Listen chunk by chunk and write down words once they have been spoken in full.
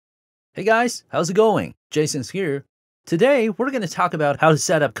Hey guys, how's it going? Jason's here. Today, we're going to talk about how to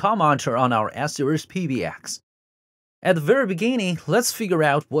set up call monitor on our S-Series PBX. At the very beginning, let's figure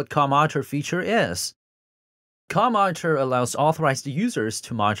out what call monitor feature is. Call monitor allows authorized users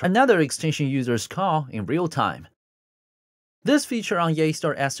to monitor another extension user's call in real time. This feature on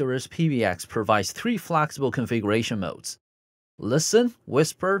Yeastar S-Series PBX provides three flexible configuration modes: Listen,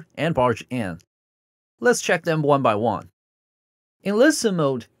 Whisper, and Barge-in. Let's check them one by one. In Listen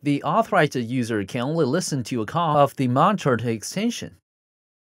mode, the authorized user can only listen to a call of the monitored extension.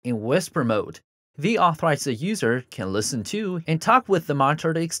 In Whisper mode, the authorized user can listen to and talk with the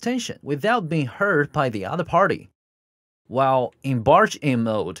monitored extension without being heard by the other party. While in Barge-in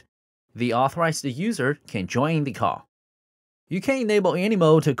mode, the authorized user can join the call. You can enable any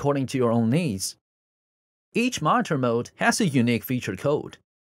mode according to your own needs. Each monitor mode has a unique feature code.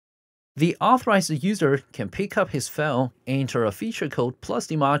 The authorized user can pick up his phone, enter a feature code plus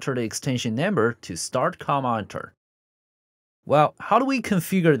the monitored extension number to start call monitor. Well, how do we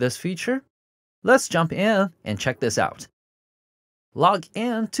configure this feature? Let's jump in and check this out. Log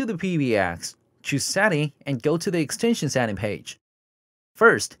in to the PBX, choose Setting, and go to the extension setting page.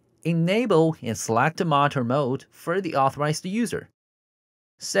 First, enable and select the monitor mode for the authorized user.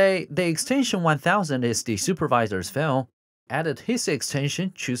 Say the extension 1000 is the supervisor's phone. Edit his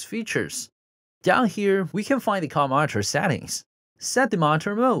extension, choose Features. Down here, we can find the call monitor settings. Set the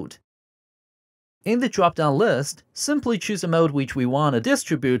monitor mode. In the drop-down list, simply choose a mode which we want to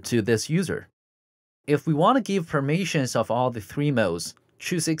distribute to this user. If we want to give permissions of all the three modes,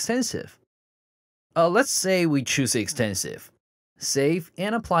 choose Extensive. Let's say we choose Extensive. Save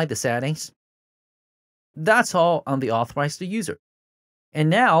and apply the settings. That's all on the authorized user. And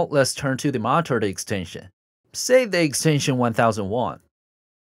now, let's turn to the monitored extension. Say the extension 1001.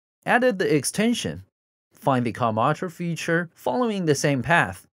 Edit the extension. Find the call monitor feature following the same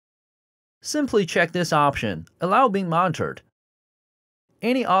path. Simply check this option, Allow being monitored.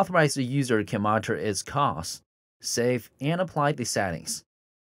 Any authorized user can monitor its calls. Save and apply the settings.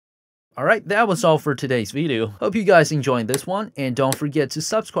 Alright, that was all for today's video. Hope you guys enjoyed this one, and don't forget to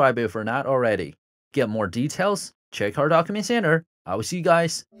subscribe if you're not already. Get more details, check our document center. I will see you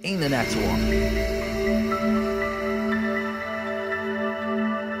guys in the next one.